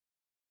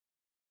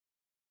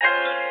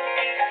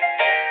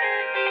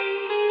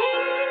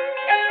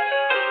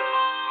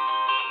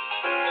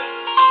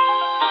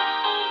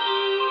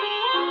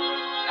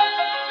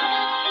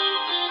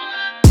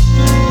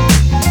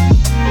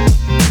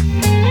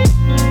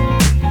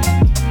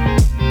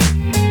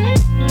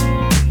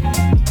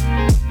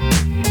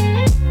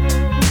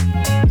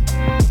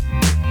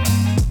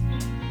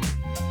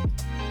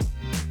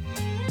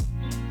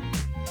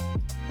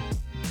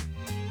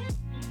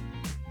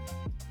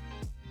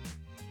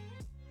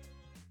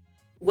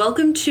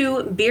Welcome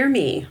to Beer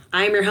Me.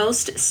 I'm your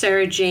host,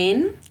 Sarah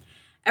Jane.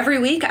 Every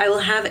week, I will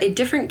have a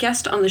different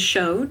guest on the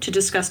show to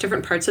discuss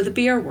different parts of the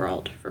beer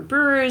world. For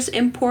brewers,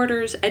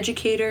 importers,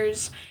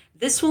 educators,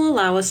 this will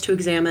allow us to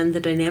examine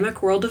the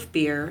dynamic world of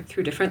beer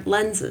through different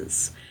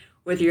lenses.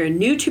 Whether you're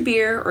new to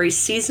beer or a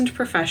seasoned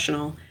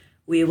professional,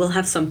 we will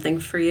have something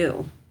for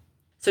you.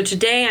 So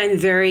today I'm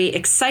very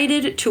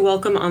excited to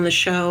welcome on the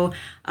show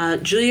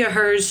Julia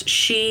Herz.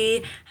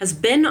 She has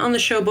been on the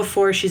show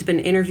before. She's been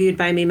interviewed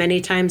by me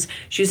many times.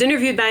 She was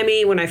interviewed by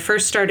me when I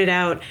first started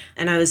out,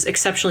 and I was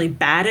exceptionally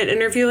bad at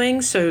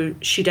interviewing, so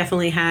she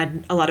definitely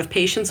had a lot of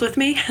patience with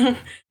me.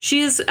 She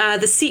is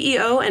the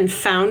CEO and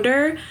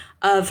founder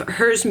of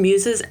Herz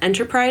Muses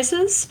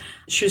Enterprises.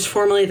 She was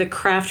formerly the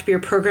craft beer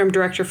program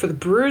director for the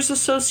Brewers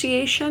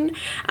Association,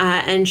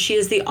 and she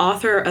is the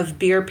author of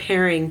Beer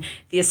Pairing,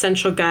 the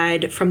Essential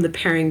Guide from the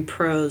Pairing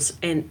Pros,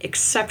 an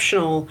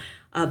exceptional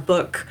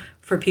book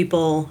for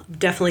people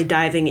definitely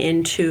diving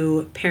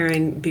into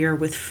pairing beer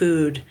with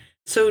food.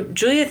 So,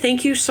 Julia,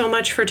 thank you so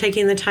much for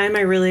taking the time.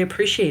 I really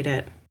appreciate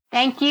it.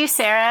 Thank you,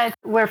 Sarah.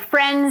 We're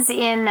friends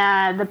in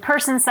the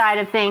person side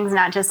of things,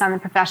 not just on the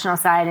professional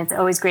side. It's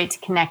always great to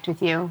connect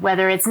with you,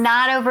 whether it's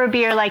not over a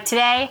beer like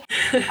today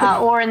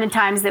or in the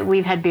times that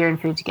we've had beer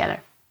and food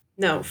together.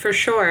 No, for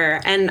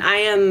sure. And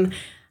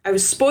I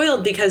was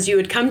spoiled because you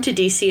would come to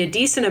DC a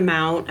decent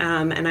amount,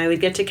 and I would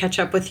get to catch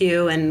up with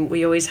you. And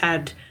we always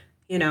had,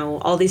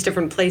 all these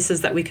different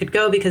places that we could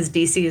go because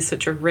DC is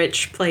such a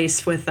rich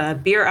place with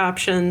beer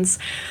options.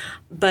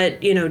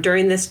 But,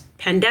 during this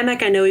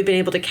pandemic, I know we've been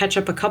able to catch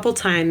up a couple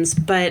times,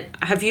 but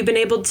have you been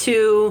able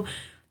to,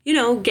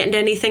 get into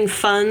anything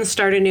fun,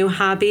 start a new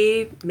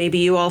hobby? Maybe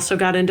you also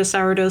got into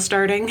sourdough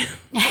starting?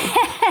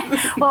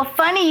 Well,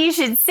 funny you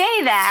should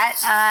say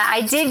that.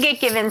 I did get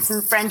given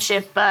some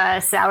friendship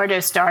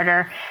sourdough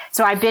starter.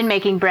 So I've been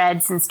making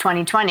bread since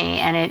 2020,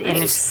 and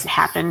it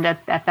happened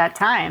at that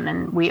time.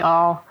 And we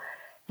all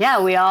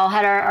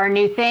had our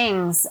new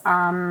things.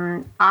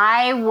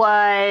 I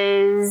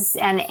was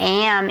and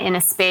am in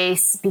a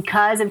space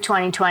because of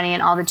 2020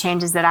 and all the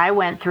changes that I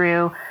went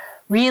through,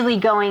 really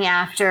going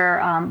after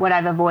what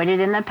I've avoided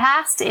in the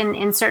past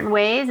in certain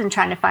ways and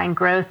trying to find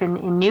growth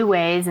in new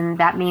ways. And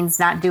that means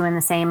not doing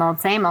the same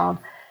old.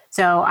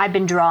 So I've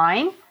been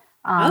drawing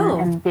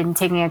and been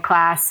taking a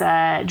class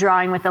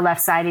drawing with the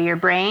left side of your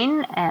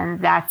brain.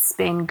 And that's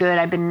been good.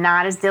 I've been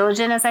not as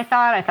diligent as I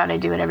thought. I thought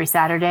I'd do it every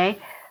Saturday.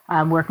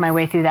 Work my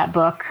way through that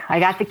book. I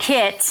got the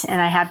kit, and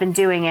I have been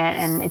doing it,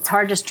 and it's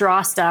hard to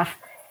draw stuff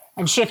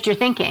and shift your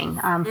thinking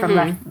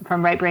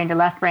from right brain to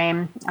left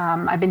brain.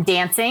 I've been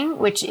dancing,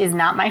 which is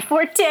not my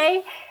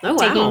forte. Oh, wow.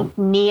 Taking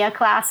NIA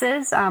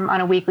classes on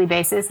a weekly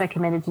basis. I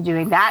committed to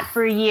doing that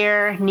for a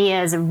year.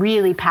 NIA is a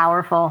really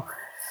powerful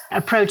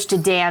approach to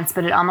dance,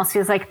 but it almost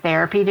feels like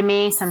therapy to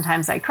me.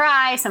 Sometimes I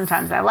cry,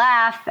 sometimes I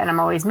laugh, and I'm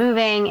always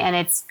moving, and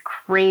it's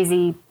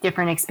crazy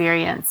different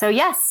experience. So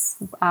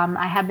yes,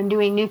 I have been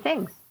doing new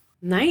things.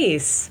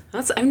 Nice.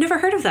 I've never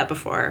heard of that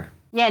before.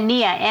 Yeah,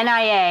 NIA,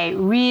 N-I-A,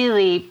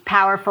 really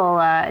powerful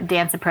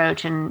dance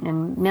approach,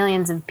 and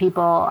millions of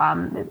people.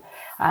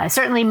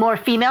 Certainly more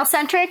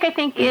female-centric, I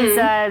think, is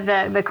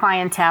the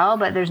clientele,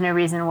 but there's no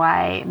reason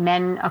why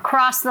men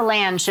across the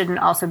land shouldn't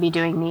also be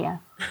doing NIA.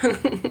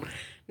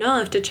 No, I'll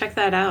have to check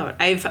that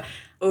out.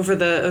 Over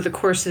the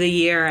course of the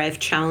year, I've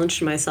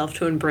challenged myself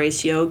to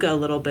embrace yoga a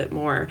little bit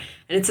more.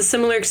 And it's a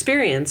similar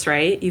experience,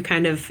 right? You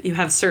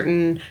have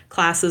certain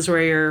classes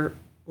where you're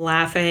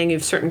laughing, you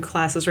have certain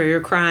classes where you're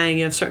crying,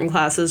 you have certain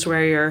classes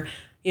where you're,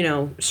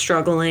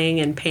 struggling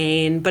and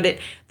pain. But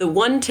the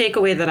one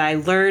takeaway that I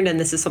learned, and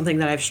this is something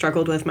that I've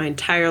struggled with my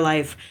entire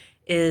life,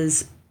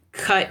 is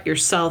cut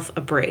yourself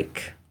a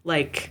break.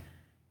 Like,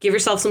 give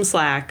yourself some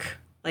slack.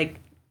 Like,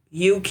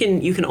 you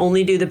can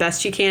only do the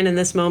best you can in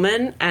this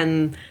moment,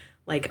 and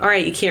like, all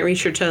right, you can't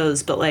reach your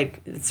toes, but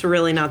like, it's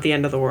really not the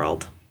end of the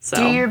world. So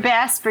do your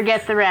best,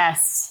 forget the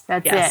rest.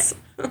 That's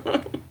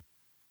it.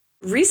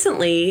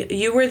 Recently,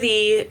 you were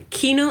the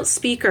keynote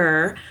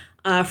speaker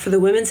for the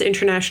Women's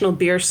International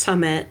Beer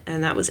Summit,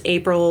 and that was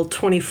April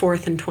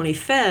 24th and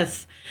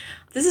 25th.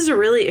 This is a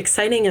really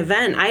exciting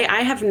event.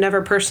 I have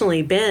never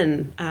personally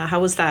been. How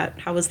was that?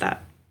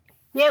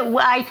 Yeah,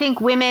 well, I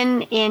think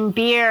women in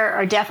beer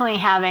are definitely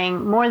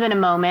having more than a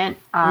moment,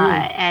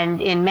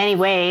 and in many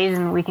ways,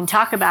 and we can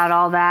talk about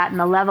all that and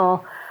the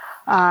level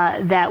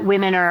that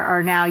women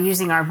are now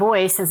using our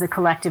voice as a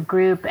collective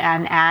group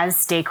and as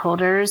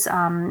stakeholders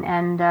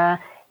and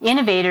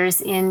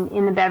innovators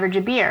in the beverage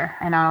of beer,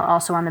 and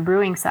also on the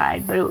brewing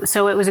side.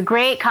 So it was a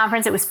great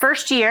conference. It was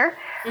first year,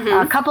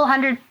 a couple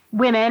hundred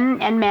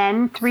women and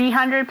men,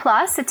 300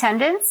 plus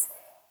attendance.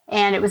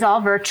 And it was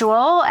all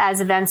virtual,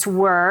 as events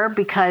were,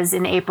 because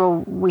in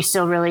April, we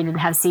still really didn't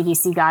have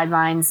CDC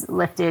guidelines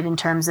lifted in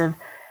terms of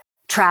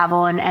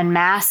travel and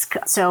mask.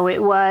 So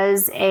it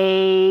was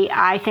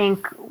I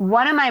think,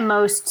 one of my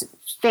most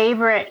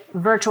favorite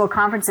virtual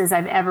conferences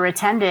I've ever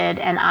attended.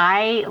 And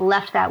I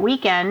left that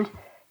weekend,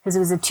 because it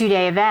was a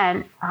 2-day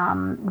event,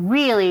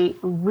 really,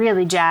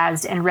 really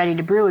jazzed and ready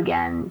to brew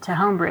again, to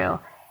homebrew.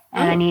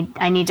 And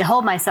I need to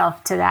hold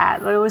myself to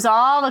that. But it was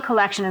all a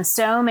collection of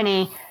so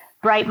many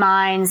bright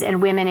minds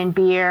and women in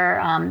beer.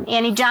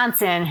 Annie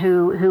Johnson,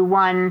 who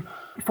won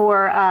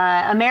for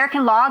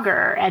American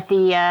Lager at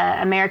the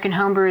American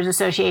Homebrewers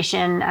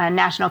Association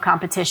national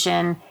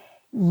competition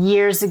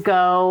years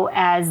ago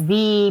as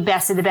the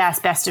best of the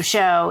best of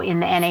show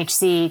in the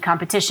NHC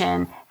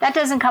competition. That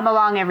doesn't come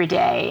along every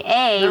day.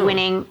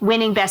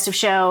 Winning best of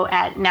show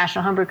at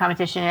national homebrew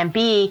competition, and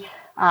B,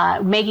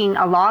 making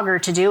a lager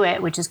to do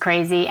it, which is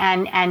crazy,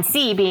 and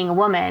C, being a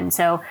woman.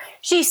 So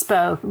she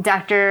spoke.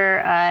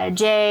 Dr.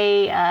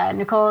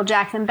 Nicole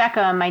Jackson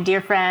Beckham, my dear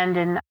friend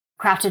and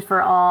Crafted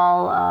for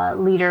All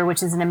leader,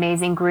 which is an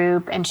amazing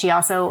group. And she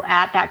also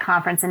at that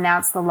conference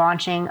announced the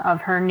launching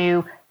of her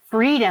new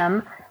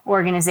Freedom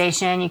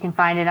organization. You can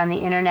find it on the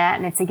internet,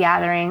 and it's a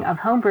gathering of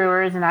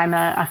homebrewers. And I'm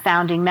a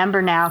founding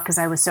member now because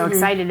I was so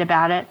excited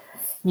about it.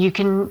 You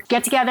can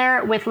get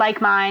together with like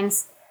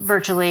minds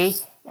virtually.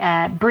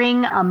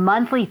 Bring a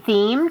monthly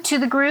theme to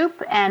the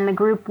group, and the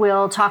group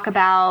will talk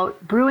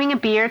about brewing a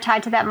beer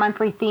tied to that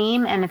monthly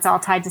theme, and it's all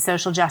tied to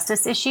social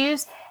justice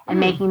issues and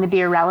making the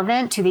beer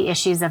relevant to the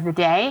issues of the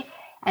day.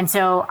 And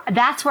so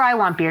that's where I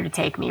want beer to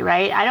take me,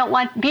 right? I don't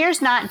want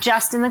beer's not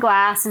just in the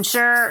glass, and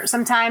sure,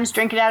 sometimes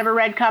drink it out of a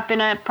red cup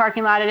in a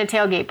parking lot at a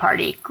tailgate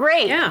party.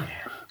 Great. Yeah.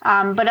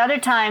 But other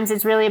times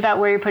it's really about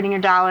where you're putting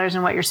your dollars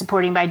and what you're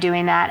supporting by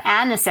doing that,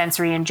 and the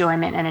sensory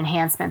enjoyment and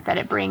enhancement that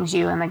it brings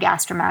you on the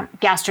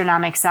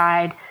gastronomic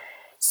side.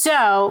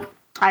 So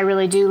I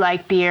really do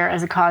like beer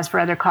as a cause for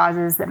other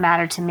causes that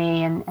matter to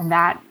me. And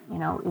that,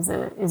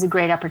 is a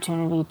great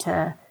opportunity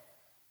to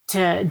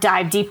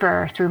dive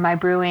deeper through my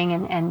brewing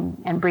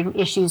and bring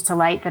issues to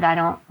light that I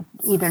don't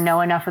either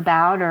know enough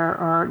about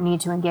or need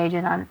to engage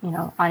in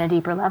on a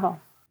deeper level.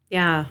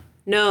 Yeah.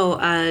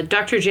 No,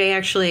 Dr. J,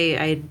 actually,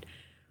 I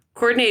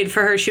coordinated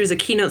for her. She was a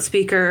keynote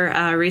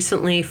speaker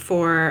recently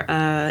for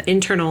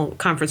internal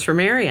conference for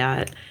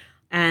Marriott,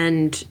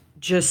 and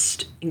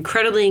just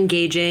incredibly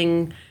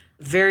engaging,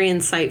 very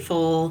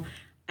insightful.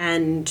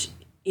 And,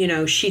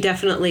 she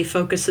definitely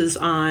focuses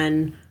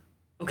on,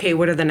 okay,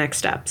 what are the next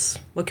steps?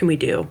 What can we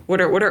do?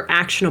 What are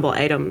actionable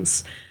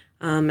items?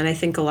 And I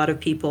think a lot of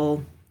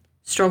people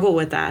struggle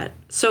with that.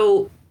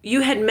 So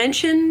you had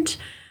mentioned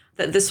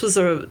that this was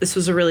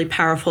a really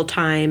powerful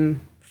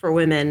time for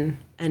women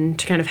and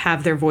to kind of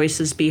have their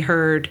voices be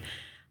heard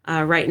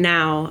right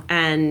now.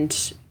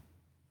 And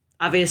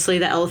obviously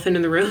the elephant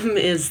in the room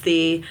is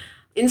the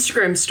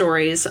Instagram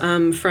stories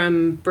from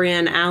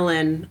Brianne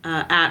Allen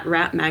at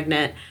Rat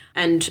Magnet.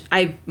 And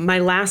my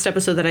last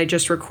episode that I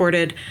just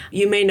recorded,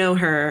 you may know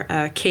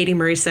her, Katie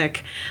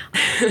Marisik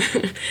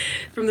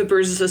from the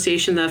Brewers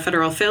Association, the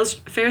Federal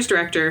Affairs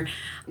Director.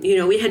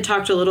 We had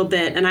talked a little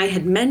bit, and I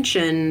had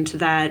mentioned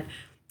that,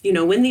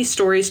 when these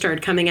stories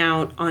started coming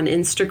out on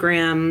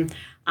Instagram,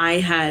 I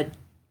had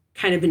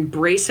kind of been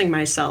bracing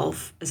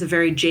myself as a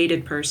very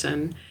jaded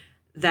person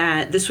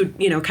that this would,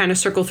 kind of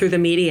circle through the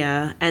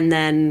media and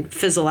then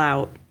fizzle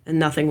out and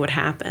nothing would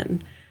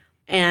happen.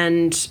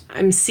 And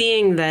I'm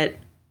seeing that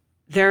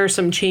there are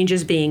some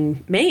changes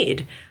being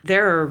made.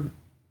 There are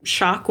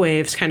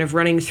shockwaves kind of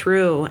running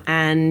through,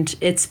 and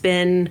it's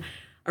been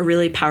a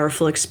really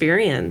powerful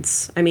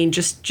experience. I mean,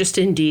 just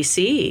in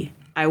DC,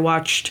 I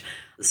watched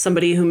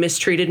somebody who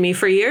mistreated me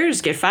for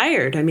years get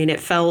fired. I mean, it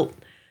felt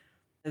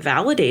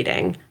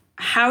validating.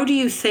 How do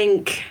you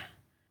think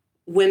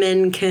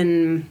women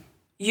can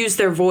use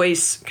their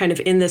voice kind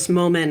of in this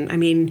moment? I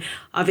mean,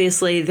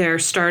 obviously they're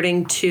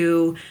starting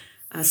to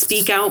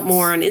speak out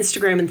more on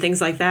Instagram and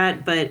things like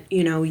that, but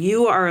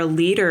you are a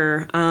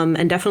leader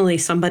and definitely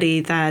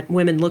somebody that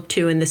women look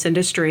to in this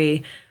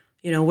industry.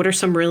 What are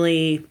some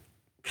really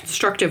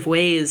constructive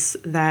ways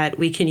that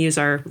we can use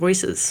our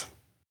voices?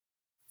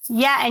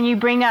 Yeah, and you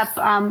bring up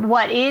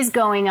what is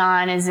going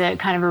on is a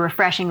kind of a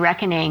refreshing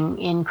reckoning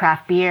in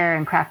craft beer,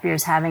 and craft beer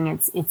is having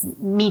its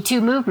Me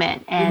Too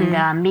movement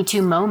and Me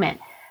Too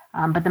moment.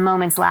 But the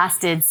moment's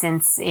lasted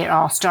since it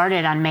all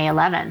started on May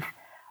 11th.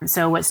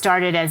 So what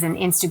started as an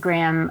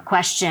Instagram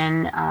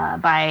question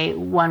by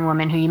one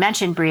woman who you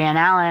mentioned, Brianne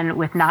Allen,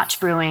 with Notch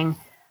Brewing,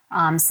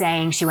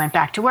 saying she went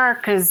back to work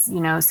because,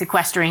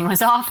 sequestering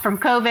was off from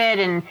COVID,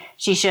 and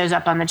she shows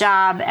up on the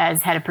job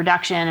as head of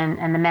production,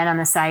 and the men on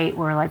the site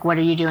were like, what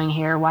are you doing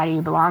here? Why do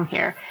you belong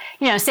here?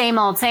 Same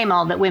old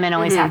that women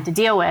always have to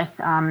deal with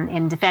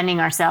in defending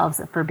ourselves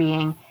for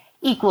being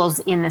equals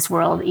in this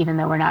world, even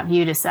though we're not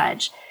viewed as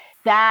such.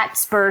 That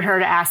spurred her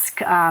to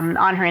ask on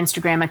her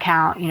Instagram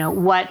account,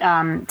 what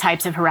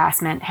types of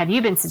harassment have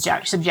you been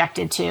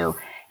subjected to?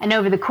 And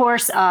over the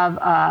course of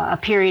a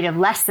period of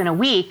less than a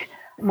week,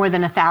 more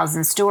than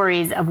 1,000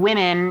 stories of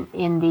women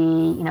in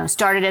the,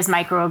 started as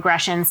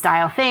microaggression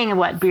style thing, and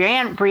what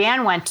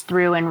Brianne went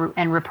through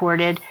and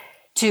reported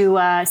to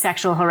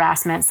sexual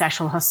harassment,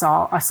 sexual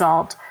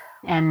assault,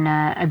 and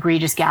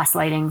egregious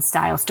gaslighting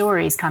style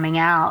stories coming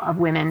out of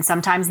women,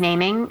 sometimes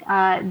naming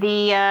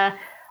the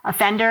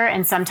offender,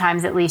 and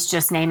sometimes at least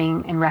just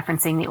naming and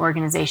referencing the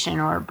organization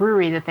or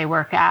brewery that they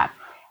work at.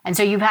 And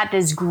so you've had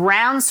this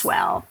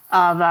groundswell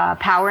of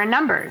power in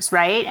numbers,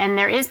 right? And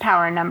there is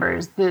power in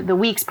numbers. The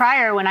weeks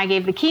prior, when I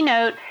gave the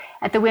keynote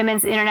at the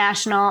Women's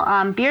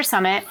International Beer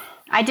Summit,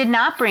 I did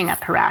not bring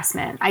up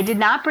harassment. I did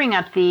not bring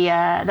up the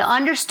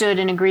understood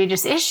and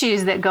egregious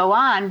issues that go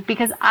on,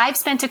 because I've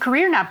spent a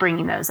career not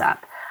bringing those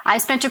up.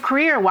 I've spent a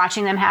career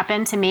watching them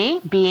happen to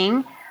me,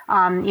 being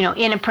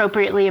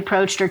inappropriately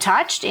approached or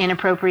touched,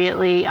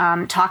 inappropriately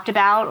talked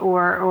about,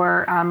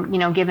 or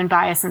given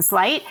bias and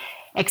slight,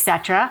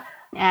 etc.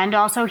 And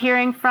also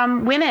hearing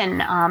from women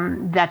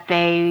that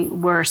they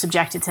were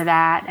subjected to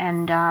that,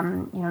 and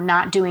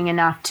not doing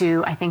enough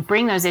to, I think,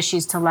 bring those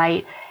issues to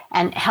light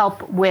and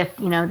help with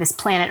this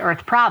planet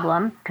Earth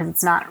problem, because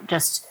it's not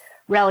just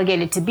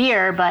relegated to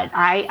beer. But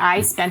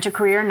I spent a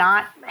career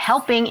not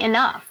helping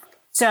enough.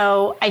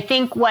 So I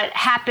think what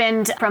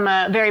happened from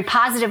a very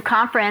positive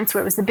conference,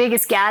 where it was the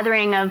biggest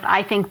gathering of,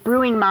 I think,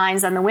 brewing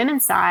minds on the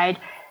women's side,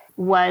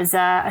 was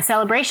a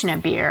celebration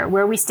of beer,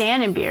 where we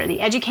stand in beer,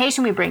 the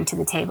education we bring to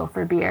the table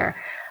for beer.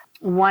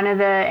 One of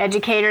the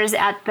educators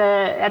at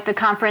the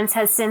conference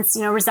has since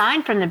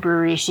resigned from the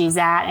brewery she's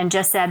at, and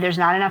just said there's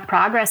not enough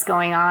progress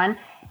going on,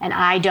 and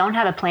I don't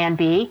have a plan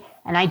B,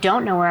 and I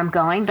don't know where I'm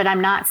going, but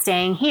I'm not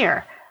staying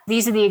here.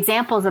 These are the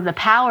examples of the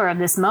power of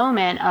this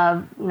moment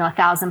of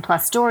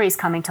 1,000+ stories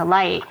coming to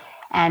light,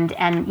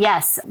 and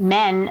yes,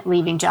 men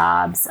leaving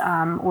jobs,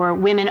 or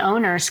women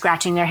owners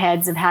scratching their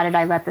heads of, how did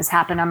I let this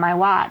happen on my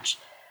watch?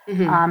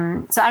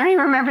 Mm-hmm. So I don't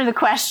even remember the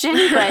question,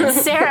 but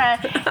Sarah,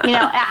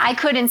 I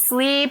couldn't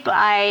sleep.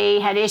 I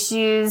had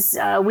issues.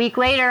 A week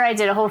later, I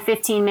did a whole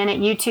 15-minute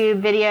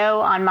YouTube video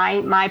on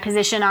my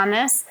position on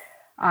this.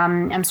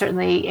 I'm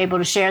certainly able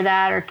to share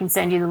that, or can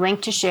send you the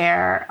link to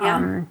share.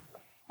 Yeah.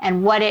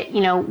 And what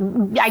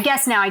I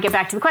guess now I get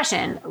back to the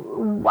question.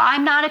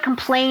 I'm not a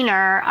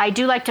complainer. I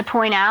do like to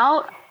point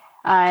out,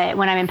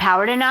 when I'm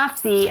empowered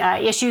enough, the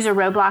issues or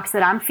roadblocks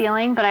that I'm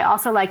feeling. But I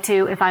also like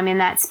to, if I'm in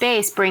that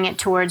space, bring it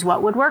towards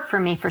what would work for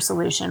me for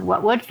solution,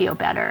 what would feel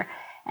better.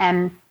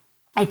 And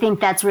I think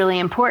that's really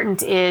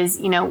important is,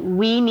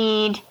 we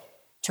need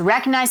to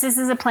recognize this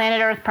is a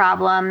planet Earth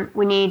problem.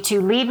 We need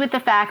to lead with the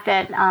fact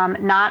that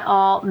not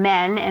all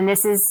men, and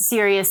this is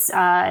serious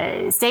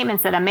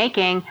statements that I'm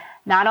making,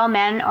 not all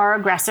men are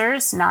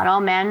aggressors. Not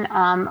all men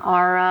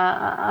are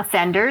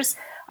offenders.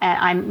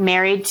 I'm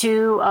married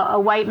to a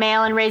white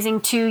male and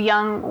raising 2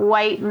 young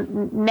white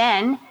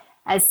men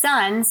as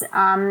sons,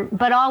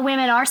 but all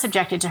women are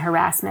subjected to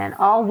harassment.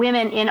 All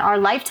women in our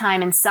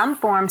lifetime, in some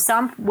form,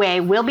 some way,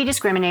 will be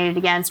discriminated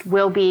against,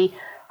 will be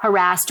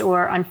harassed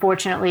or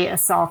unfortunately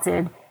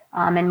assaulted.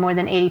 And more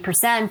than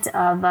 80%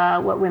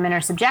 of what women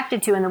are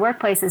subjected to in the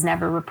workplace is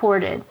never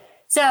reported.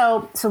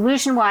 So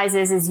solution-wise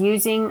is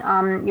using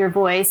your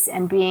voice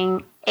and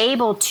being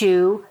able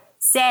to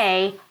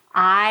say,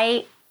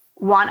 I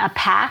want a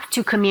path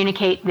to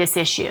communicate this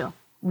issue.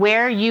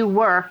 Where you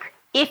work,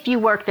 if you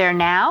work there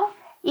now,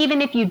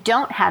 even if you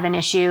don't have an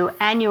issue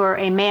and you're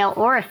a male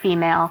or a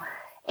female,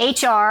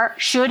 HR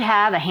should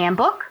have a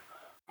handbook,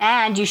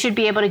 and you should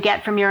be able to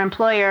get from your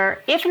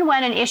employer, if and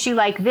when an issue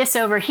like this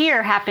over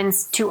here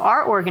happens to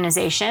our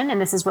organization,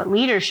 and this is what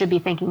leaders should be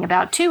thinking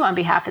about too on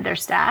behalf of their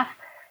staff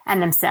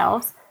and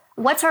themselves,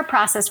 what's our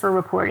process for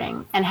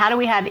reporting? And how do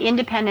we have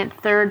independent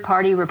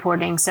third-party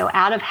reporting? So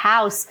out of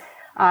house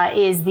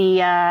is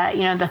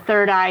the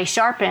third eye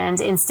sharpened,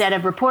 instead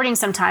of reporting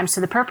sometimes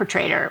to the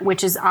perpetrator,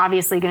 which is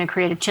obviously going to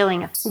create a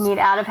chilling effect. You need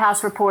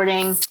out-of-house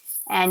reporting,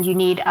 and you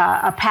need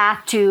a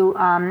path to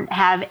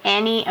have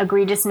any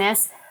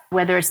egregiousness,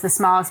 whether it's the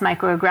smallest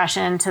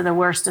microaggression to the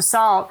worst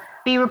assault,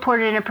 be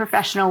reported in a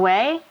professional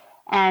way.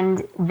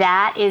 And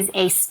that is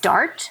a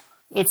start.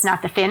 It's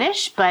not the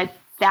finish, but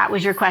that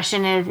was your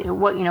question, is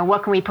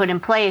what can we put in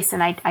place?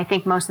 And I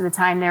think most of the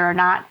time there are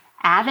not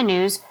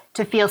avenues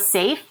to feel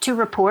safe to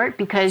report,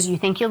 because you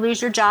think you'll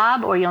lose your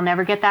job, or you'll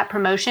never get that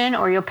promotion,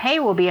 or your pay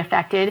will be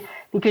affected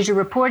because you're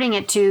reporting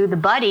it to the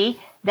buddy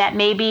that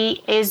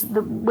maybe is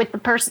with the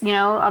person,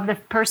 of the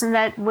person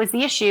that was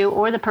the issue,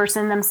 or the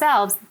person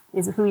themselves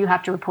is who you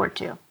have to report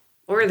to.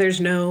 Or there's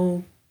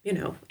no,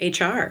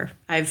 HR.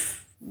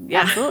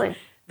 Absolutely.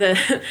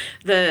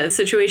 The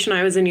situation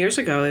I was in years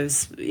ago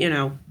is,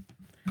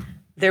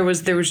 there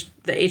was the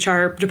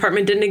HR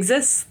department didn't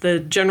exist. The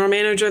general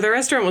manager of the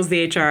restaurant was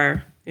the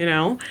HR,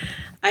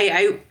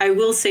 I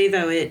will say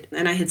though,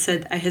 and I had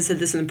said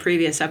this in the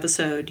previous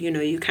episode,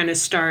 you kind of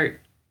start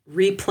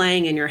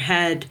replaying in your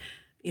head,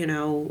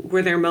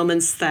 were there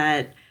moments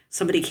that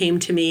somebody came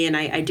to me and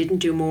I didn't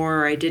do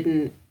more, or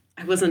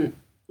I wasn't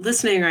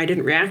listening, or I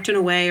didn't react in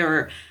a way,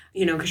 or,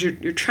 because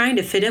you're trying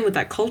to fit in with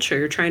that culture,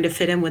 you're trying to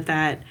fit in with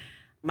that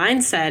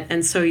mindset.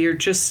 And so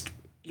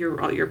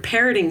you're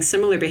parroting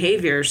similar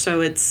behavior.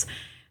 So it's,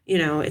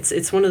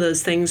 it's one of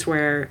those things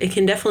where it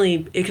can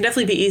definitely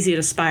be easy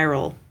to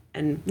spiral.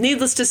 And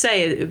needless to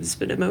say, it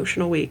was an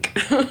emotional week.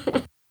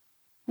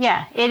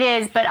 Yeah, it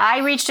is. But I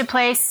reached a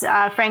place,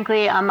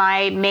 frankly, on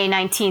my May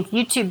 19th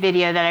YouTube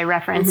video that I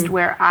referenced, mm-hmm.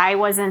 where I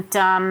wasn't,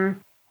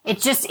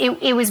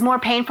 it was more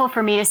painful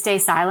for me to stay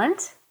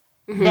silent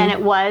mm-hmm. than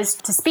it was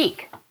to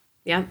speak.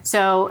 Yeah.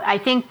 So I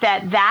think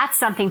that that's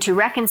something to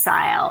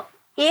reconcile.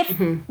 If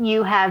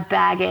you have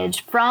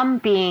baggage from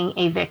being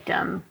a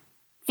victim,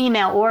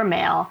 female or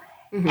male,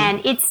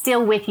 and it's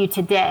still with you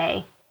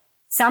today,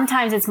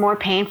 sometimes it's more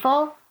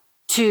painful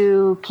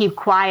to keep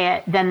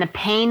quiet than the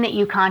pain that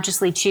you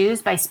consciously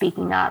choose by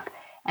speaking up.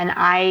 And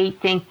I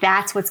think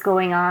that's what's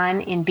going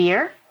on in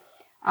beer.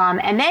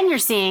 And then you're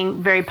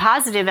seeing very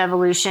positive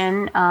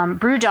evolution.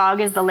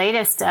 Brewdog is the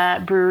latest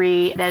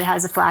brewery that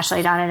has a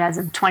flashlight on it as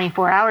of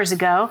 24 hours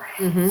ago.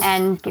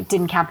 And it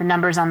didn't count the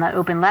numbers on the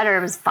open letter.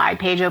 It was a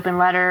 5-page open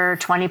letter,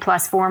 20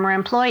 plus former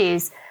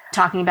employees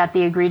talking about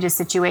the egregious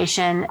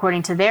situation,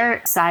 according to their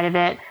side of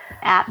it,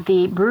 at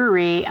the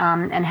brewery,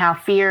 and how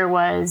fear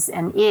was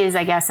and is,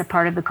 I guess, a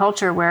part of the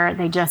culture where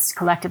they just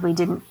collectively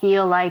didn't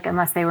feel like,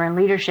 unless they were in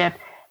leadership,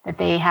 that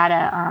they had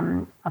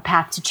a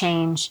path to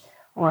change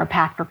or a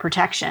path for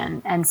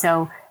protection. And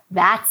so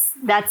that's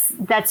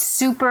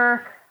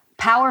super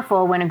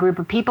powerful when a group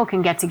of people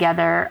can get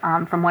together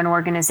from one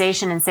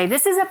organization and say,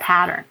 this is a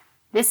pattern.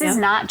 This is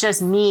not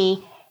just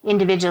me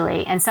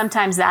individually. And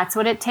sometimes that's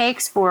what it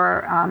takes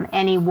for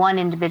any one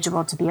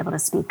individual to be able to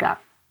speak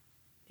up.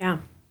 Yeah.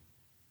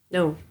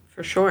 No,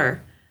 for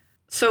sure.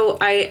 So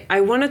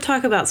I want to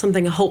talk about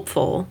something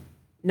hopeful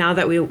now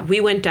that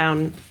we went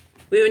down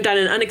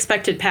an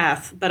unexpected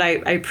path, but I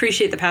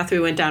appreciate the path we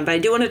went down. But I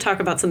do want to talk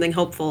about something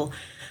hopeful.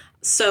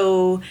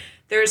 So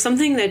there is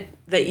something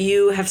that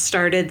you have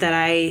started that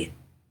I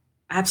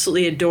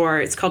absolutely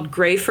adore. It's called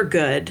Gray for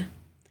Good.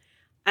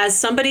 As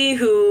somebody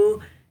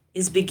who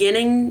is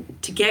beginning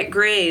to get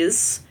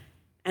grays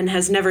and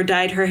has never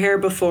dyed her hair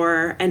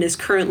before and is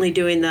currently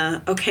doing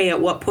okay, at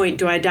what point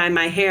do I dye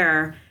my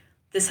hair?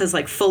 This has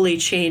fully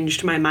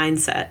changed my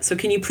mindset. So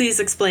can you please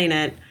explain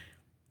it?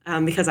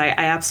 Because I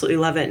absolutely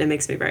love it and it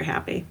makes me very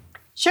happy.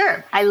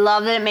 Sure. I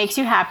love that it makes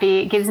you happy.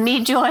 It gives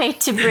me joy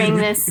to bring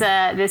this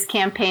this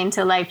campaign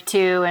to life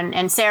too.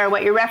 And Sarah,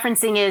 what you're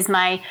referencing is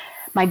my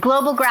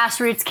global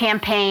grassroots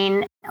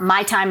campaign,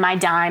 My Time, My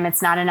Dime.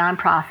 It's not a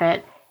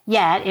nonprofit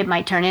yet. It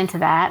might turn into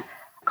that,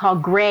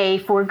 called Gray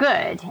for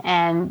Good.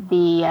 And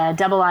the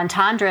double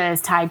entendre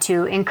is tied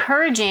to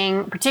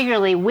encouraging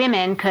particularly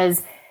women,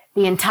 because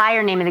the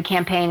entire name of the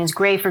campaign is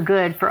Gray for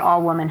Good for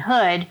all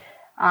womanhood.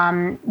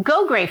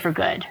 Go gray for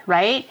good,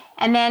 right?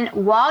 And then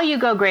while you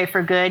go gray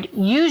for good,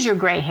 use your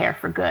gray hair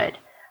for good.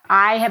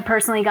 I have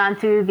personally gone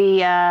through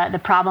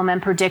the problem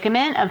and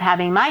predicament of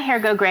having my hair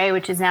go gray,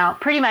 which is now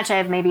pretty much, I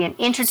have maybe an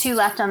inch or two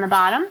left on the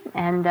bottom,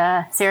 and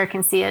Sarah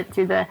can see it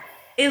through the...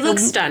 It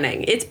looks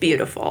stunning. It's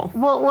beautiful.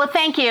 Well,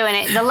 thank you.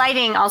 And the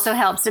lighting also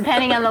helps,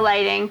 depending on the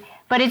lighting.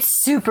 But it's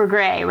super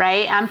gray,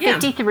 right? I'm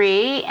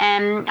 53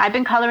 and I've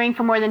been coloring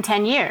for more than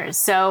 10 years.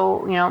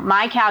 So,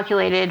 my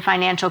calculated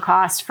financial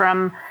cost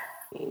from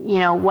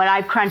what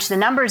I've crunched the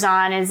numbers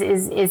on is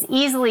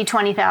easily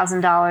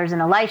 $20,000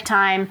 in a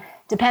lifetime.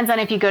 Depends on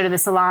if you go to the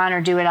salon or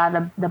do it out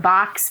of the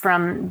box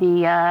from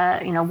the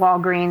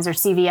Walgreens or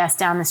CVS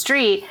down the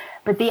street.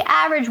 But the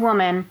average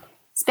woman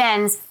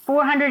spends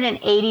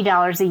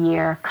 $480 a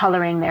year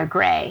coloring their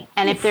gray.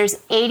 And if there's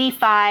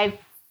 85,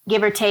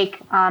 give or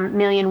take,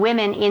 million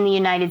women in the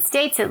United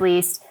States at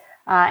least,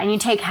 and you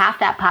take half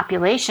that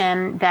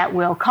population that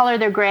will color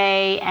their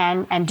gray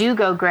and do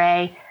go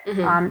gray,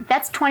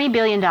 that's $20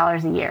 billion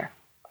a year.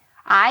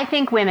 I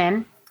think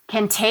women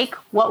can take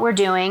what we're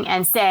doing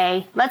and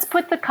say, let's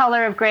put the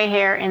color of gray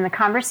hair in the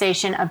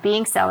conversation of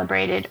being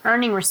celebrated,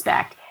 earning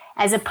respect,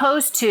 as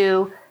opposed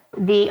to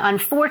the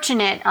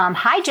unfortunate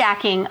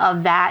hijacking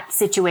of that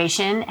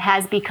situation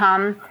has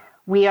become,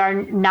 we are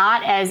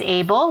not as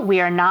able,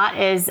 we are not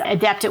as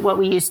adept at what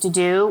we used to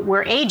do,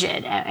 we're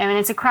aged. I mean,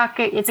 it's a crock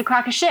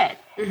of shit.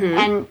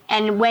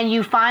 And when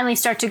you finally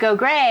start to go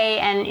gray,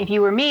 and if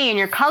you were me and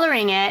you're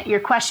coloring it,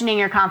 you're questioning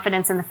your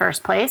confidence in the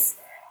first place.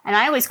 And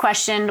I always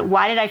questioned,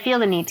 why did I feel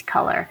the need to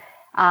color?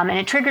 And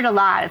it triggered a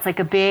lot. It's like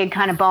a big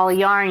kind of ball of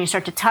yarn. You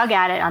start to tug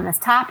at it on this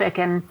topic,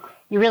 and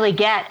you really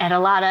get at a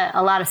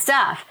lot of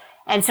stuff.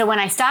 And so when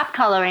I stopped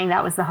coloring,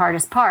 that was the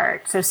hardest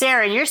part. So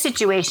Sarah, in your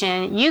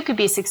situation, you could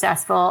be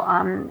successful,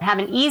 have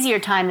an easier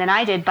time than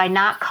I did by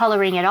not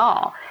coloring at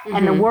all.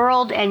 And the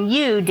world and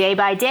you, day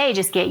by day,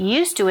 just get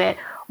used to it.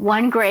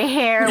 One gray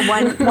hair,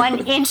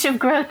 one inch of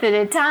growth at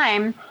a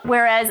time.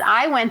 Whereas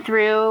I went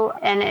through,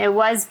 and it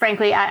was,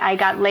 frankly, I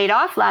got laid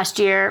off last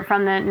year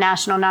from the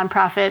national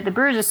nonprofit, the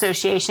Brewers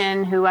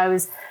Association, who I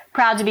was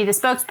proud to be the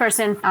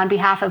spokesperson on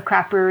behalf of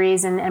craft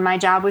breweries. And my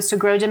job was to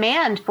grow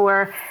demand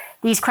for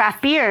these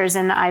craft beers.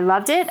 And I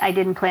loved it. I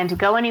didn't plan to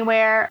go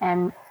anywhere.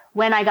 And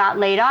when I got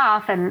laid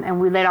off, and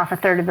we laid off a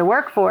third of the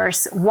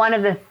workforce, one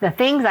of the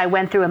things I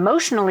went through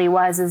emotionally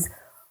was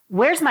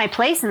where's my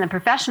place in the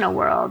professional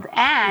world?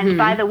 And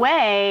by the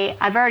way,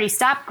 I've already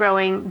stopped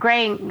coloring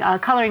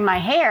my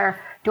hair.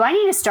 Do I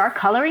need to start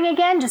coloring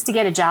again just to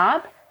get a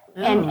job?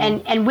 Oh.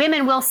 And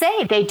women will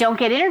say they don't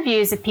get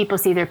interviews if people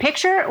see their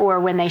picture, or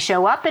when they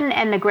show up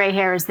and the gray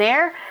hair is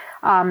there.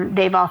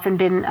 They've often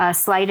been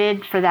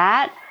slighted for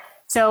that.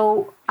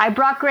 So I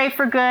brought Great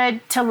for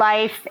Good to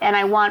life, and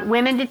I want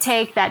women to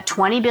take that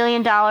 $20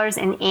 billion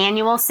in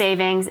annual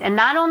savings and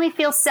not only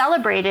feel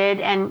celebrated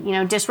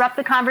and, disrupt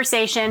the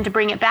conversation to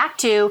bring it back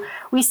to,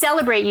 we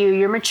celebrate you,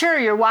 you're mature,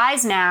 you're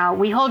wise now.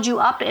 We hold you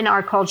up in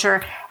our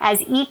culture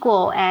as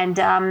equal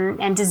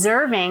and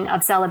deserving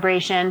of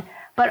celebration,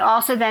 but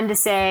also then to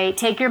say,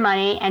 take your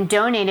money and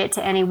donate it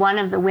to any one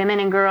of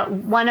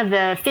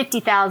the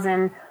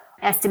 50,000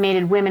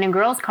 estimated women and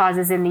girls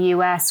causes in the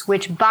U.S.,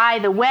 which, by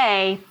the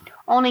way,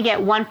 only get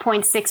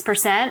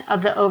 1.6%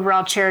 of the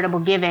overall charitable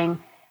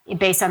giving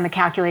based on the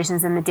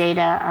calculations and the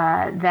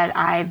data that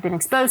I've been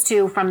exposed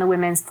to from the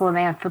Women's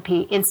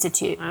Philanthropy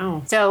Institute.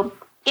 Wow. So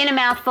in a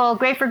mouthful,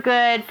 Great for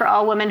Good for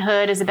all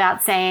womanhood is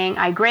about saying,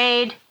 I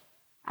grade,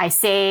 I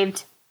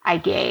saved, I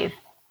gave.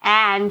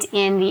 And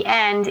in the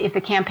end, if the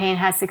campaign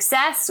has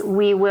success,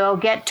 we will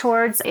get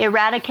towards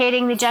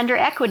eradicating the gender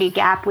equity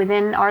gap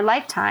within our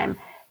lifetime,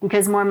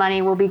 because more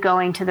money will be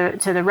going to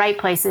the right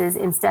places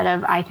instead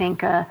of, I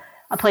think, a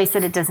place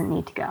that it doesn't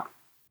need to go.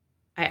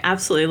 I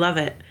absolutely love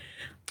it.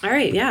 All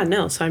right. Yeah,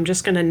 no. So I'm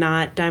just going to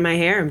not dye my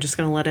hair. I'm just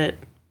going to let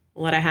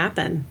it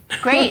happen.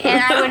 Great. And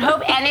I would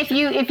hope, and if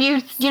you,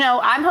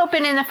 I'm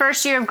hoping in the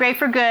first year of Great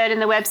for Good,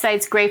 and the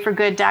website's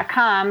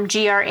grayforgood.com,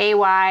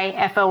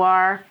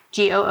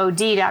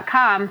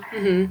 GRAYFORGOOD.com,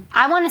 mm-hmm.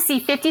 I want to see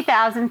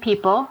 50,000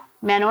 people,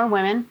 men or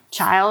women,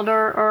 child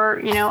or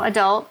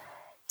adult,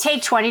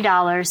 take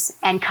 $20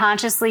 and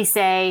consciously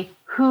say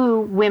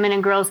what women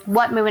and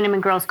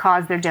girls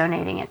cause they're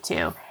donating it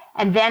to.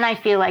 And then I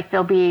feel like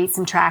there'll be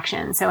some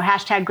traction. So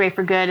hashtag Great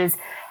for Good is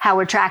how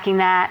we're tracking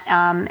that.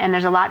 And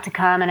there's a lot to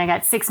come. And I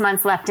got 6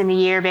 months left in the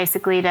year,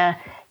 basically, to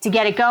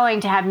get it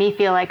going, to have me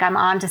feel like I'm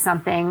onto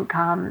something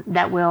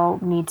that will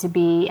need to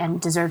be and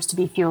deserves to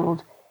be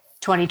fueled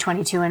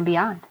 2022 and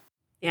beyond.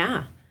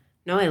 Yeah.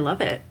 No, I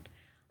love it.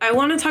 I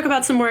want to talk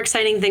about some more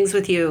exciting things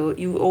with you.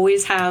 You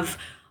always have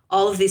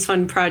all of these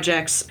fun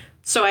projects.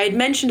 So I had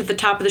mentioned at the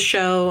top of the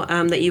show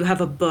that you have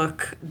a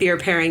book, Beer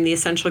Pairing, The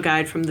Essential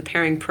Guide from the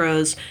Pairing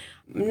Pros.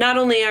 Not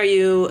only are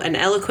you an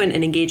eloquent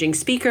and engaging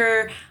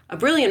speaker, a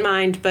brilliant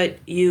mind, but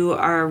you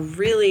are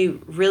really,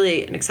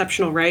 really an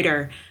exceptional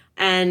writer.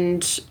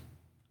 And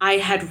I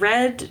had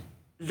read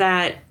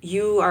that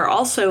you are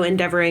also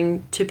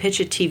endeavoring to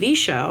pitch a TV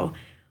show,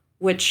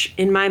 which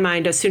in my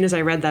mind, as soon as I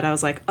read that, I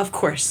was like, of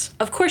course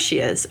she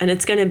is. And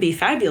it's going to be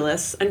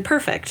fabulous and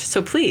perfect.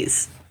 So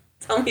please.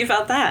 Tell me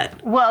about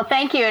that. Well,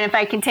 thank you. And if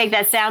I can take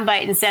that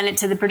soundbite and send it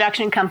to the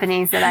production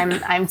companies that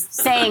I'm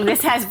saying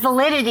this has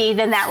validity,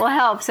 then that will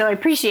help. So I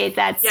appreciate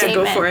that statement.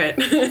 Yeah, go for it.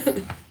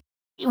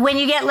 When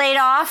you get laid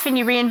off and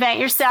you reinvent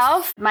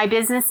yourself, my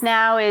business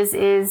now is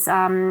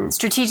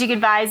strategic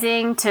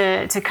advising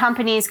to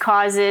companies,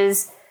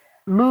 causes,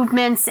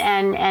 movements,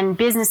 and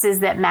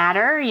businesses that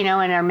matter,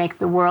 and will make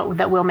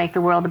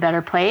the world a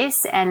better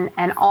place. And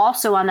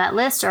also on that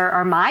list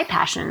are my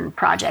passion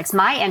projects,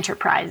 my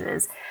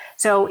enterprises.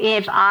 So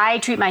if I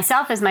treat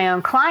myself as my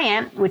own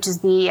client, which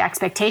is the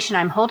expectation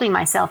I'm holding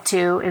myself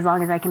to, as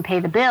long as I can pay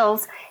the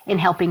bills in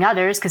helping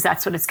others, because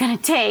that's what it's going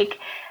to take,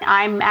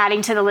 I'm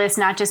adding to the list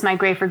not just my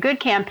Great for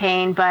Good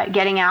campaign, but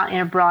getting out in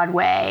a broad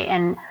way.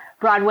 And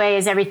Broadway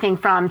is everything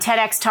from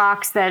TEDx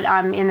talks that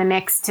I'm in the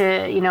mix to,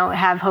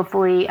 have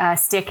hopefully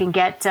stick and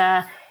get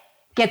the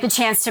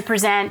chance to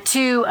present,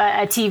 to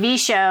a TV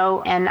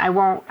show. And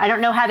I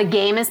don't know how the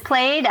game is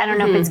played. I don't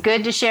know if it's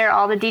good to share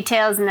all the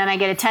details and then I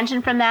get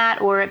attention from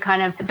that, or it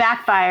kind of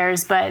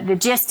backfires. But the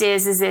gist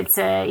is it's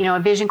a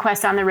vision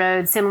quest on the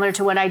road, similar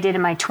to what I did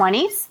in my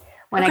 20s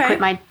when I quit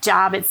my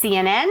job at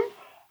CNN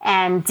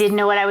and didn't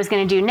know what I was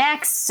going to do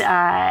next.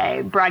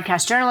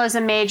 Broadcast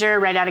journalism major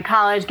right out of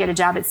college, get a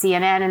job at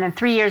CNN. And then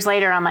 3 years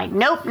later, I'm like,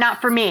 nope, not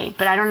for me,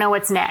 but I don't know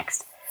what's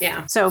next.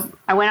 Yeah. So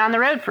I went on the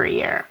road for a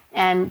year,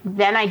 and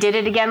then I did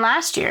it again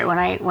last year when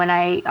I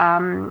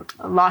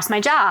lost my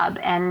job.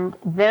 And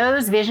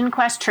those Vision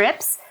Quest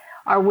trips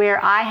are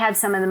where I had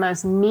some of the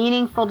most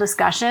meaningful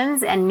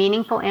discussions and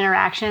meaningful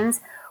interactions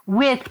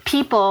with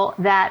people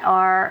that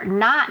are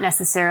not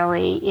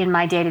necessarily in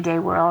my day-to-day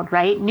world,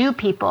 right? New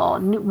people,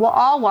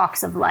 all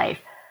walks of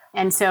life.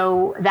 And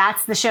so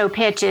that's the show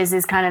pitch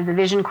is kind of the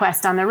Vision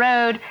Quest on the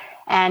road,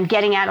 and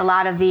getting at a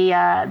lot of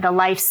the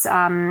life's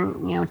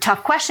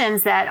tough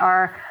questions that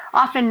are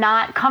often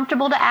not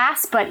comfortable to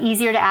ask, but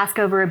easier to ask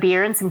over a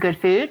beer and some good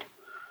food.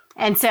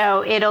 And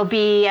so it'll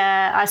be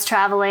us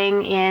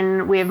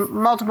traveling we have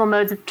multiple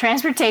modes of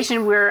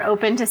transportation. We're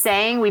open to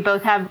saying we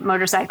both have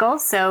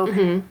motorcycles.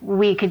 So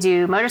we could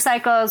do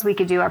motorcycles, we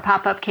could do our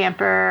pop-up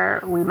camper,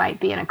 we might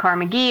be in a car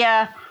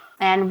Magia.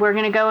 And we're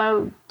going to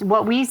go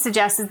what we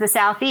suggest is the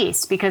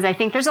Southeast, because I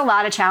think there's a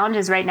lot of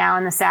challenges right now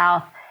in the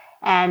South.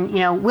 And,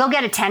 we'll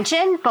get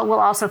attention, but we'll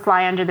also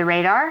fly under the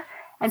radar.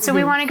 And so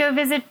we want to go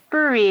visit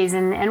breweries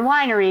and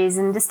wineries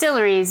and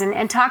distilleries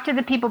and talk to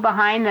the people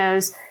behind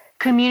those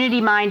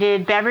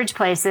community-minded beverage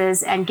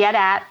places and get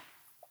at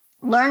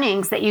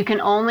learnings that you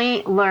can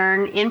only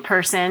learn in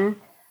person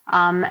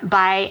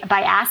by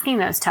asking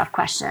those tough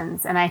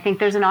questions. And I think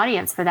there's an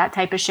audience for that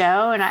type of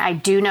show. And I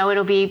do know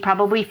it'll be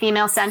probably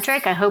female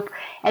centric. I hope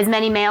as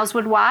many males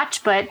would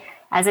watch. But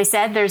as I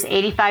said, there's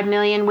 85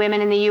 million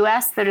women in the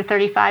U.S. that are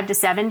 35 to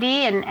 70.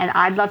 And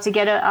I'd love to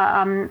get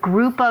a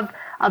group of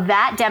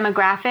that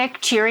demographic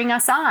cheering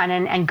us on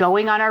and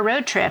going on our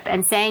road trip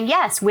and saying,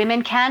 yes,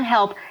 women can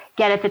help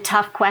get at the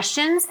tough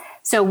questions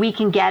so we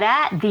can get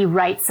at the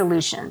right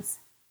solutions.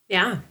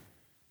 Yeah.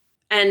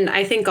 And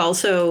I think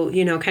also,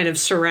 you know, kind of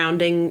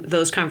surrounding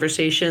those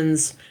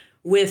conversations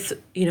with,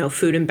 you know,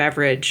 food and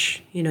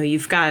beverage, you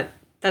know,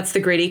 that's the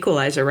great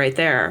equalizer right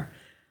there.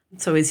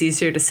 It's always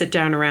easier to sit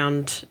down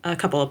around a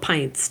couple of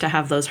pints to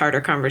have those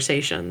harder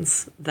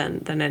conversations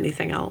than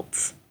anything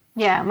else.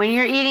 Yeah, when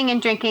you're eating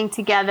and drinking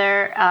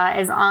together,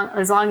 as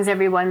long as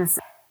everyone's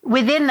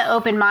within the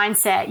open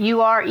mindset,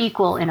 you are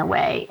equal in a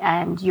way,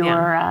 and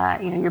you're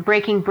you're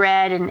breaking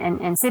bread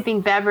and sipping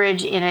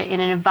beverage in an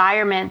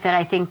environment that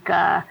I think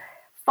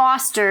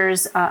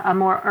fosters a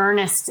more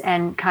earnest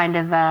and kind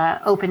of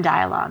open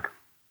dialogue.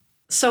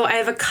 So I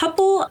have a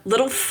couple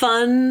little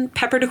fun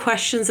peppered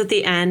questions at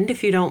the end,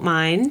 if you don't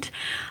mind,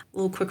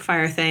 little quick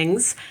fire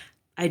things.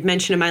 I'd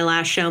mentioned in my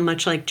last show,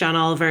 much like John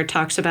Oliver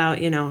talks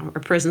about, you know,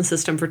 our prison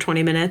system for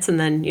 20 minutes and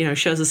then, you know,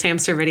 shows us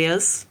hamster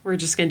videos. We're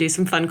just going to do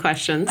some fun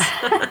questions.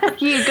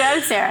 You go,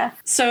 Sarah.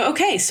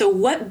 So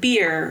what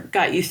beer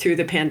got you through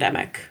the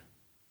pandemic?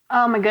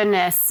 Oh, my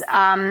goodness.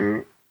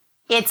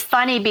 It's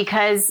funny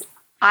because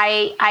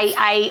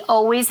I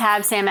always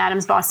have Sam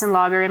Adams Boston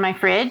Lager in my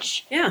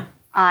fridge. Yeah.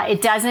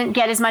 It doesn't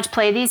get as much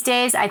play these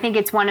days. I think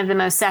it's one of the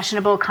most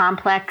sessionable,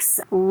 complex,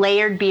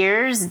 layered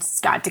beers.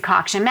 It's got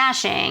decoction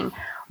mashing,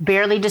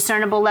 barely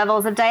discernible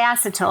levels of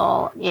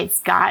diacetyl. It's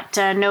got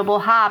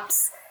noble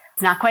hops.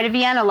 It's not quite a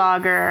Vienna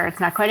lager.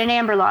 It's not quite an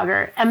amber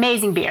lager.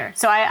 Amazing beer.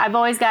 So I've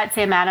always got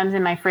Sam Adams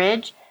in my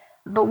fridge.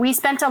 But we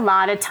spent a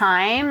lot of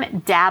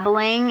time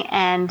dabbling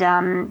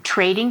and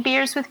trading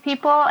beers with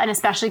people, and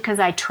especially because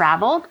I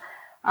traveled.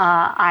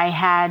 I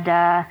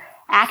had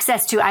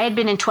access to, I had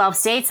been in 12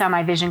 states on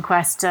my Vision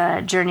Quest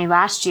journey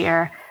last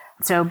year.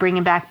 So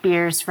bringing back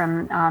beers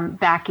from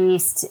back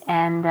east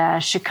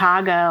and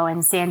Chicago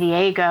and San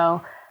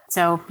Diego.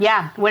 So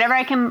yeah, whatever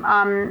I can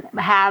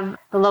have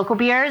the local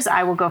beers,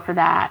 I will go for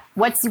that.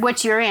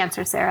 What's your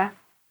answer, Sarah?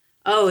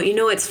 Oh, you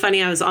know, it's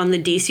funny. I was on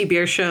the DC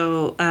Beer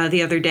Show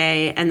the other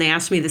day, and they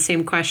asked me the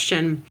same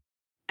question.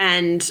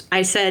 And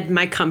I said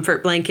my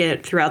comfort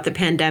blanket throughout the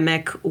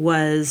pandemic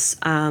was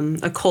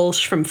a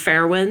Kolsch from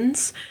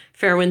Fairwinds.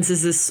 Fairwinds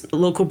is this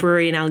local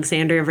brewery in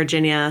Alexandria,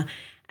 Virginia.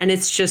 And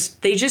it's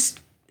just,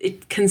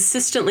 it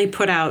consistently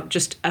put out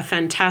just a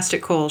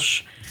fantastic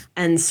Kolsch.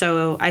 And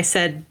so I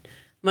said,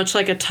 much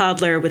like a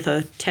toddler with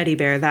a teddy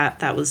bear,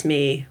 that was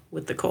me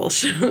with the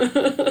Kolsch.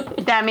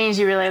 That means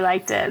you really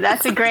liked it. You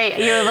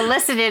have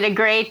elicited a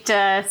great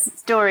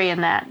story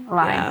in that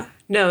line. Yeah.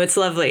 No, it's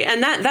lovely.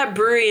 And that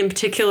brewery in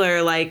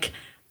particular, like,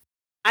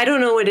 I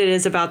don't know what it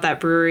is about that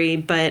brewery,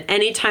 but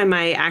anytime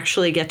I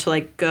actually get to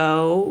like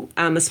go,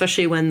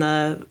 especially when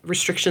the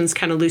restrictions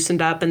kind of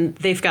loosened up and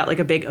they've got like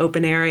a big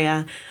open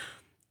area,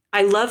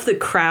 I love the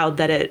crowd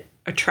that it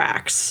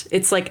attracts.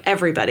 It's like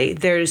everybody.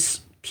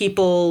 There's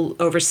people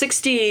over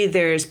 60,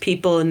 there's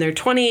people in their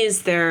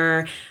 20s,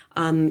 there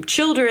are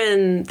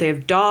children, they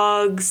have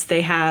dogs,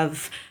 they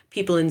have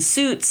people in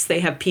suits, they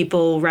have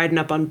people riding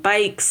up on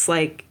bikes.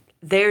 Like,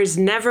 there's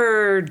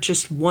never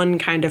just one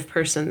kind of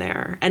person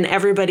there. And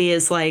everybody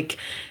is like,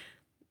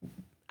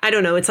 I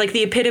don't know, it's like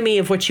the epitome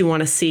of what you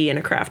want to see in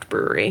a craft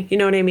brewery. You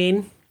know what I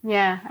mean?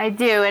 Yeah, I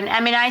do. And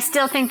I mean, I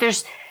still think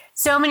there's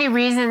so many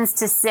reasons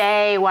to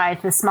say why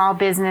the small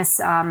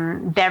business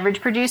beverage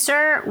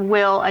producer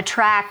will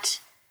attract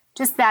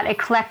just that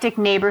eclectic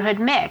neighborhood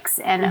mix.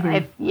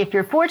 And if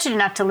you're fortunate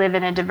enough to live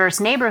in a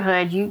diverse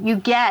neighborhood, you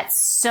get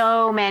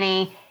so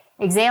many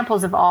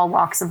examples of all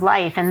walks of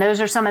life. And those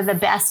are some of the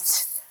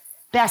best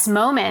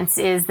moments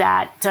is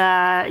that,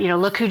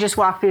 look who just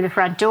walked through the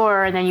front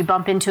door, and then you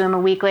bump into him a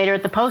week later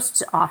at the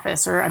post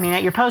office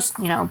at your post,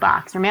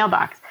 box or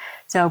mailbox.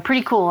 So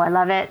pretty cool. I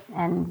love it.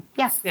 And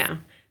yeah. Yeah.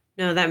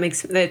 No,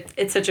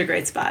 it's such a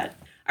great spot.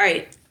 All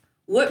right.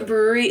 What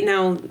brewery,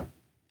 now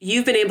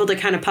you've been able to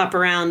kind of pop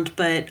around,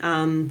 but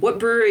what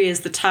brewery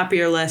is the top of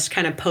your list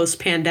kind of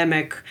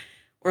post-pandemic,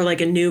 or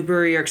like a new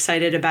brewery you're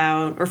excited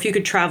about? Or if you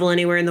could travel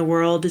anywhere in the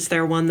world, is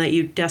there one that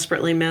you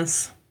desperately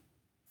miss?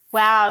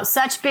 Wow,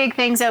 such big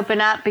things open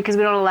up because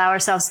we don't allow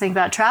ourselves to think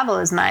about travel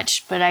as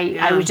much. But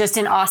I was just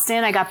in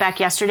Austin. I got back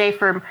yesterday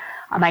for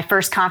my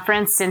first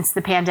conference since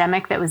the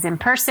pandemic that was in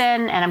person,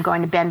 and I'm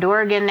going to Bend,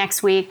 Oregon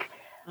next week.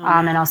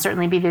 And I'll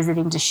certainly be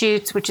visiting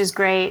Deschutes, which is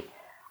great.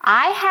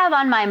 I have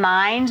on my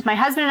mind, my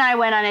husband and I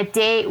went on a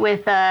date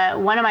with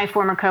one of my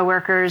former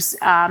coworkers,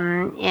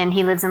 and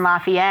he lives in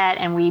Lafayette,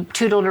 and we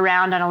tootled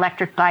around on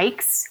electric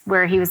bikes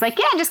where he was like,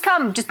 yeah, just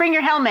come, just bring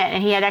your helmet.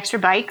 And he had extra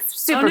bikes,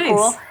 super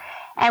cool.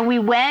 And we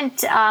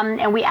went,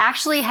 and we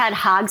actually had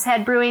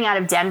Hogshead Brewing out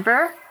of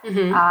Denver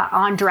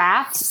on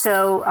draft.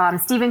 So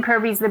Stephen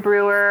Kirby's the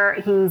brewer.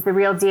 He's the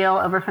real deal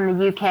over from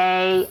the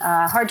UK.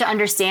 Hard to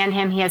understand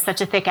him. He has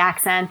such a thick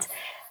accent.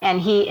 And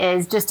he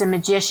is just a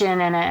magician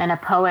and a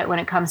poet when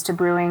it comes to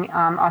brewing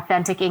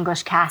authentic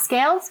English cask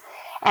ales.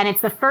 And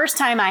it's the first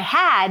time I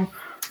had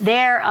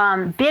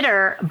their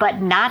bitter,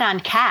 but not on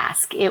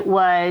cask. It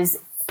was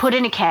put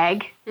in a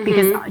keg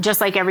because just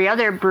like every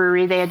other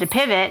brewery, they had to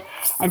pivot.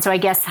 And so I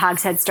guess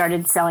Hogshead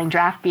started selling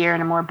draft beer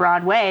in a more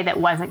broad way that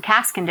wasn't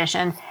cask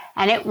conditioned.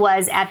 And it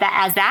was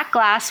as that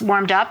glass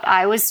warmed up,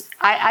 I was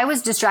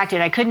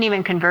distracted. I couldn't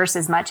even converse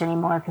as much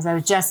anymore because I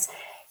was just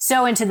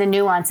so into the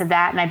nuance of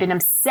that. And I've been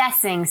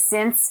obsessing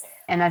since,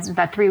 and that's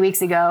about 3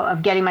 weeks ago,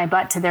 of getting my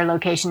butt to their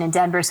location in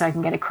Denver so I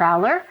can get a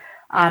crowler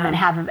and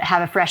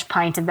have a fresh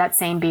pint of that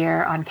same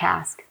beer on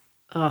cask.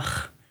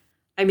 Ugh.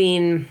 I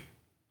mean,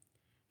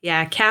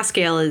 yeah, cask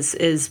ale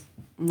is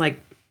like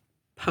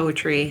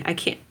poetry. I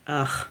can't,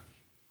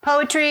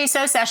 Poetry,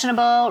 so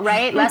sessionable,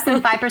 right? Less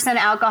than 5%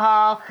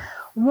 alcohol.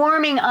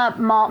 Warming up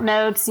malt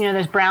notes,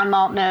 those brown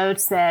malt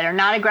notes that are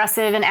not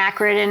aggressive and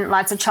acrid and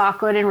lots of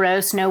chocolate and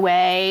roast, no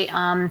way.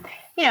 Not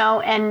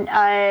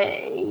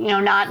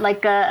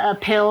like a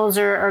Pils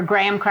or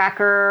graham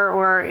cracker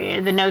or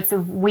the notes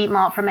of wheat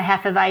malt from a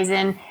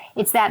Hefeweizen.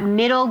 It's that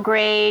middle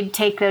grade,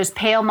 take those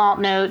pale malt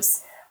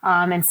notes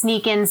and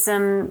sneak in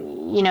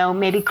some,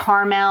 maybe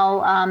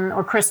caramel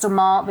or crystal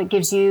malt that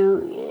gives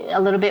you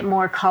a little bit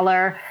more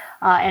color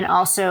and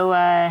also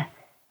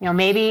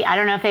maybe, I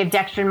don't know if they have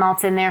dextrin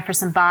malts in there for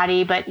some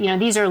body, but,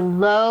 these are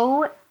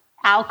low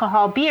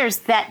alcohol beers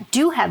that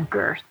do have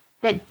girth,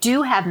 that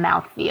do have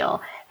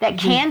mouthfeel, that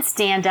can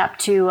stand up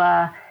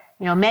to,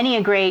 many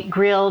a great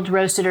grilled,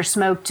 roasted, or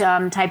smoked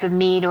type of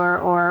meat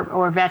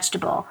or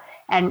vegetable.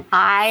 And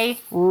I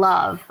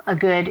love a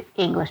good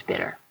English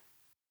bitter.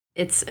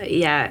 It's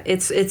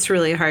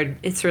really hard.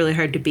 It's really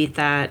hard to beat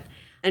that.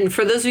 And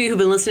for those of you who've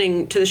been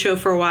listening to the show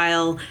for a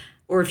while,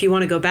 or if you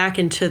want to go back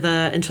into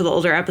the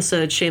older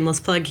episodes, shameless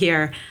plug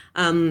here,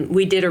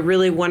 we did a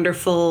really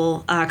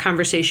wonderful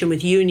conversation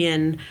with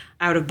Union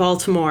out of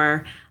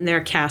Baltimore, and they're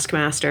a cask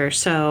master.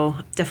 So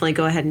definitely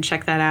go ahead and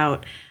check that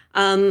out.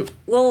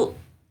 Well,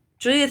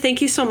 Julia,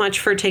 thank you so much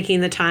for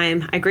taking the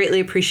time. I greatly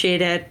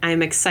appreciate it.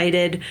 I'm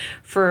excited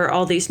for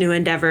all these new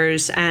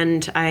endeavors,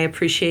 and I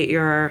appreciate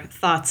your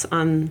thoughts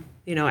on,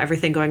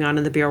 everything going on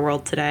in the beer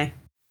world today.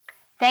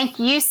 Thank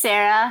you,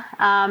 Sarah.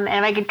 And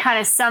if I could kind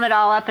of sum it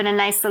all up in a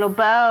nice little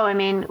bow, I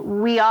mean,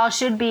 we all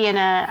should be in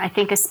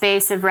a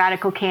space of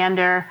radical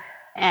candor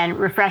and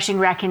refreshing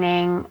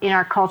reckoning in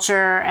our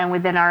culture and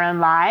within our own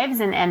lives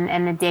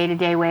and the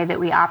day-to-day way that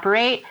we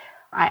operate.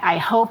 I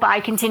hope I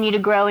continue to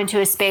grow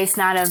into a space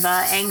not of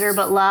anger,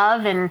 but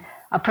love and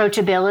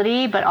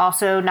approachability, but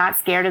also not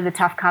scared of the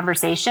tough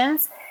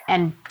conversations.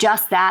 And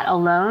just that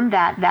alone,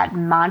 that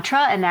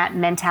mantra and that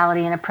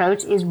mentality and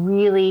approach is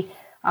really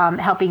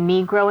helping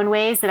me grow in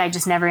ways that I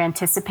just never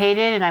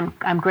anticipated, and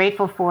I'm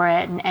grateful for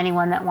it. And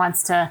anyone that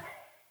wants to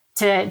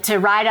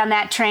ride on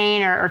that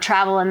train or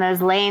travel in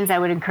those lanes, I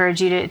would encourage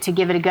you to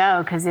give it a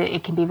go, because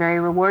it can be very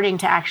rewarding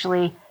to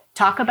actually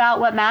talk about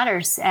what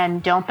matters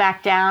and don't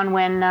back down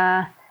when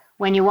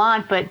you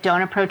want, but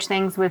don't approach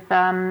things with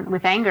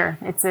anger.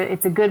 It's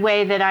a good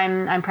way that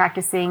I'm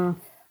practicing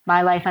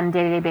my life on a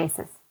day-to-day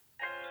basis.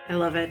 I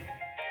love it.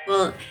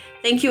 Well,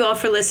 thank you all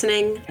for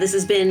listening. This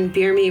has been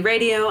Beer Me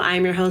Radio.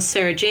 I'm your host,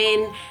 Sarah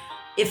Jane.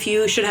 If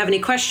you should have any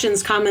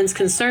questions, comments,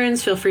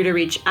 concerns, feel free to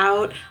reach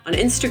out on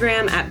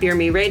Instagram at Beer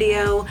Me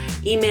Radio,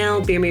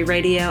 email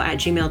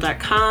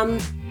beermeradio@gmail.com.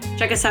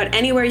 Check us out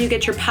anywhere you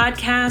get your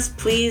podcast.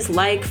 Please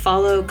like,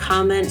 follow,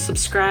 comment,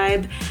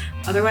 subscribe.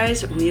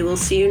 Otherwise, we will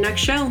see you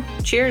next show.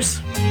 Cheers.